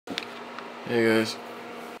Hey guys.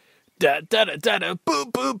 Da da da da da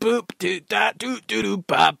boop boop boop do da do do do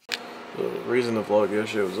bop. The reason the vlog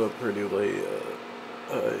yesterday was up pretty late,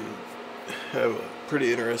 I have a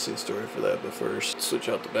pretty interesting story for that, but first, switch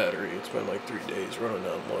out the battery. It's been like 3 days running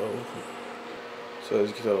down low. So as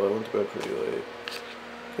you can tell, I went to bed pretty late.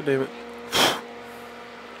 God damn it.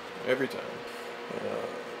 Every time.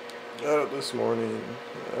 Got up this morning,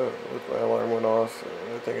 with my alarm went off,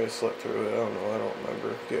 and I think I slept through it. I don't know, I don't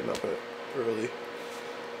remember getting up early.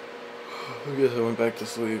 I guess I went back to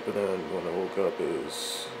sleep, and then when I woke up, it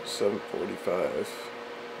was 7:45,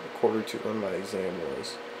 quarter to when my exam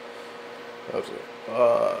was. I was like,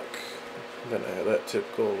 fuck. Then I had that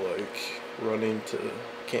typical, like, running to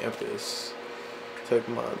campus type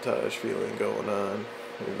montage feeling going on.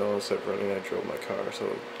 Even though instead of running, I drove my car, so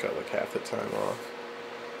it got like half the time off.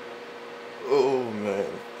 Oh man,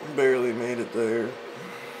 barely made it there.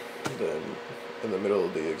 Then, in the middle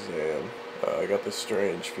of the exam, I got this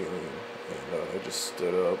strange feeling, and I just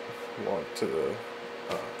stood up, walked to the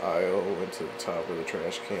aisle, went to the top where the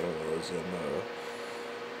trash can was, and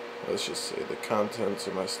let's just say the contents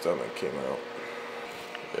of my stomach came out.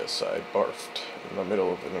 Yes, I barfed in the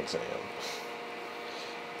middle of an exam.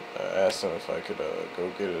 I asked him if I could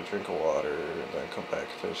go get a drink of water and then come back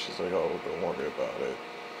and finish. He's like, oh, don't worry about it.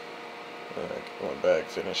 And I went back,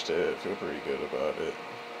 finished it, feel pretty good about it.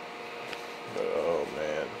 But oh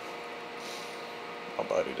man, my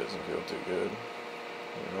body doesn't feel too good.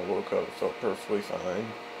 And I woke up, felt perfectly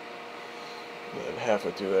fine. And then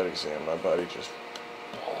halfway through that exam, my body just...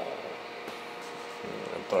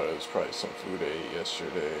 I thought it was probably some food I ate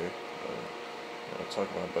yesterday. I was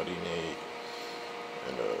talking to my buddy Nate,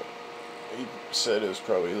 and he said it was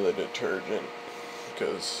probably the detergent,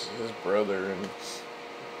 because his brother and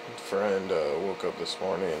friend woke up this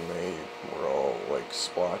morning and they were all like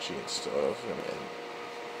splotchy and stuff, and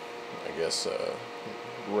I guess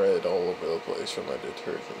red all over the place from my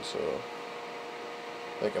detergent, so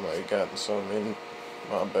I think I might have gotten some in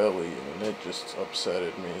my belly and it just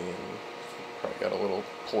upsetted me and probably got a little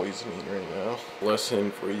poisoning right now.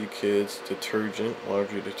 Lesson for you kids: detergent,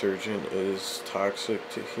 laundry detergent, is toxic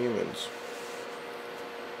to humans.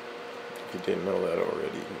 If you didn't know that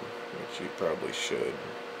already, which you probably should.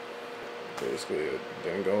 Basically,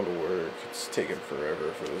 then going to work, it's taking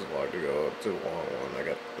forever for this vlog to go up to a long one. I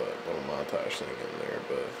got the little montage thing in there,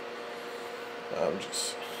 but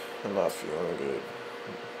I'm not feeling good.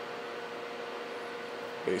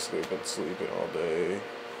 Basically, I've been sleeping all day.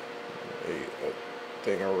 Ate a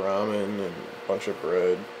thing of ramen and a bunch of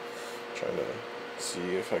bread, trying to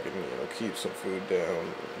see if I can, keep some food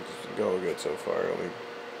down. It's going good so far. I only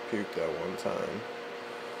puked that one time.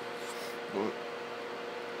 But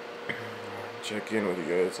check in with you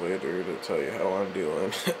guys later to tell you how I'm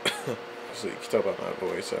doing. So you can tell by my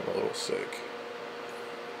voice I'm a little sick.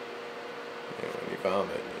 When you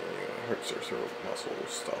vomit, it hurts your throat muscle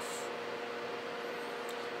stuff.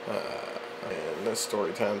 And this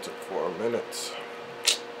story time took 4 minutes.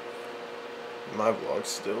 My vlog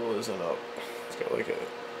still isn't up. It's got like a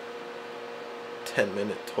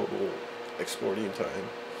 10-minute total exporting time.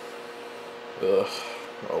 Ugh.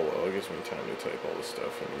 Oh well, it gives me time to type all this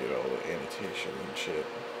stuff and get all the annotation and shit.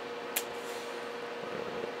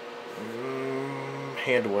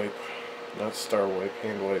 Hand wipe. Not star wipe,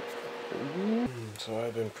 hand wipe. So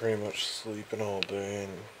I've been pretty much sleeping all day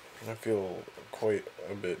and I feel quite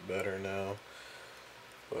a bit better now.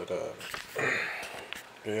 But,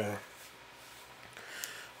 yeah.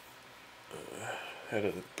 Had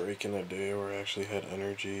a break in the day where I actually had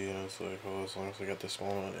energy, and I was like, oh, as long as I got this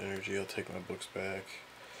one on energy, I'll take my books back.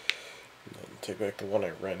 And then take back the one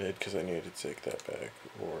I rented, because I needed to take that back,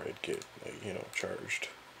 or I'd get, charged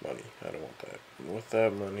money. I don't want that. With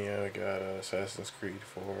that money, I got Assassin's Creed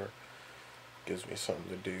 4. Gives me something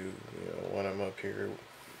to do, when I'm up here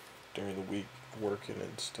during the week working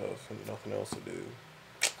and stuff, and nothing else to do.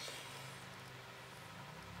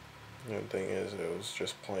 The thing is, I was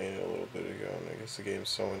just playing it a little bit ago, and I guess the game's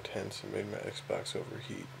so intense it made my Xbox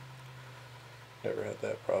overheat. Never had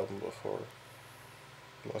that problem before.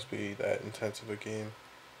 Must be that intense of a game.